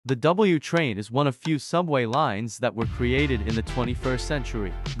The W train is one of few subway lines that were created in the 21st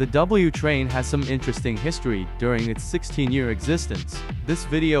century. The W train has some interesting history during its 16-year existence. This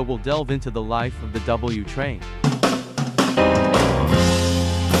video will delve into the life of the W train.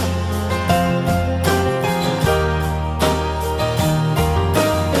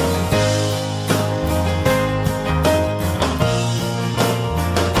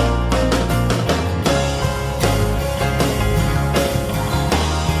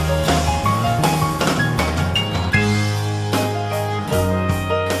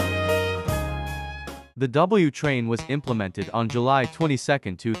 The W train was implemented on July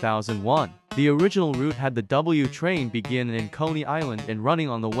 22, 2001. The original route had the W train begin in Coney Island and running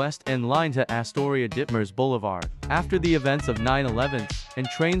on the West End line to Astoria Ditmars Boulevard. After the events of 9/11, and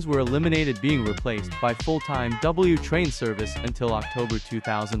trains were eliminated, being replaced by full-time W train service until October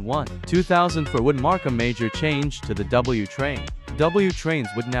 2001. 2004 would mark a major change to the W train. W trains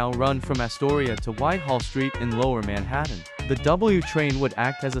would now run from Astoria to Whitehall Street in Lower Manhattan. The W train would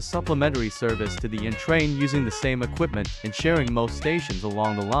act as a supplementary service to the N train, using the same equipment and sharing most stations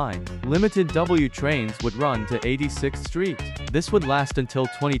along the line. Limited W trains would run to 86th Street. This would last until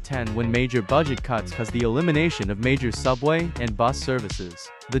 2010, when major budget cuts caused the elimination of major subway and bus services.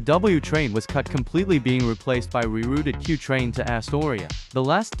 The W train was cut completely, being replaced by rerouted Q train to Astoria. The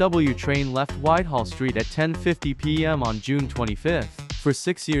last W train left Whitehall Street at 10:50 p.m. on June 25. For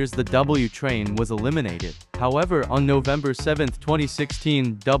 6 years the W train was eliminated. However, on November 7,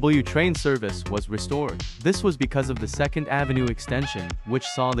 2016, W train service was restored. This was because of the 2nd Avenue extension, which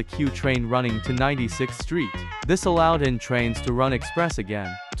saw the Q train running to 96th Street. This allowed N trains to run express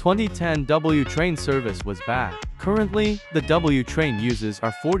again. 2010 W train service was back. Currently, the W train uses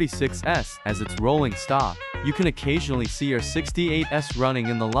R46S as its rolling stock. You can occasionally see R68S running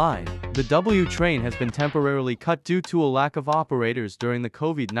in the line. The W train has been temporarily cut due to a lack of operators during the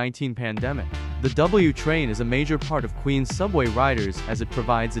COVID-19 pandemic. The W train is a major part of Queens subway riders, as it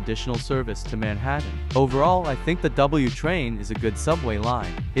provides additional service to Manhattan. Overall, I think the W train is a good subway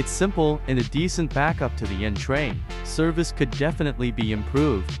line. It's simple and a decent backup to the N train. Service could definitely be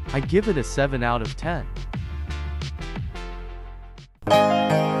improved. I give it a 7 out of 10.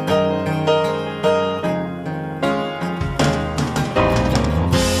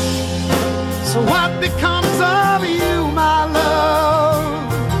 So what becomes of you, my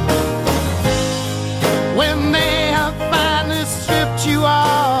love, when they have finally stripped you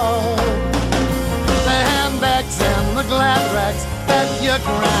off the handbags and the glad rags that your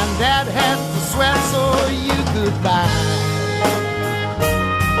granddad had to sweat so you could buy?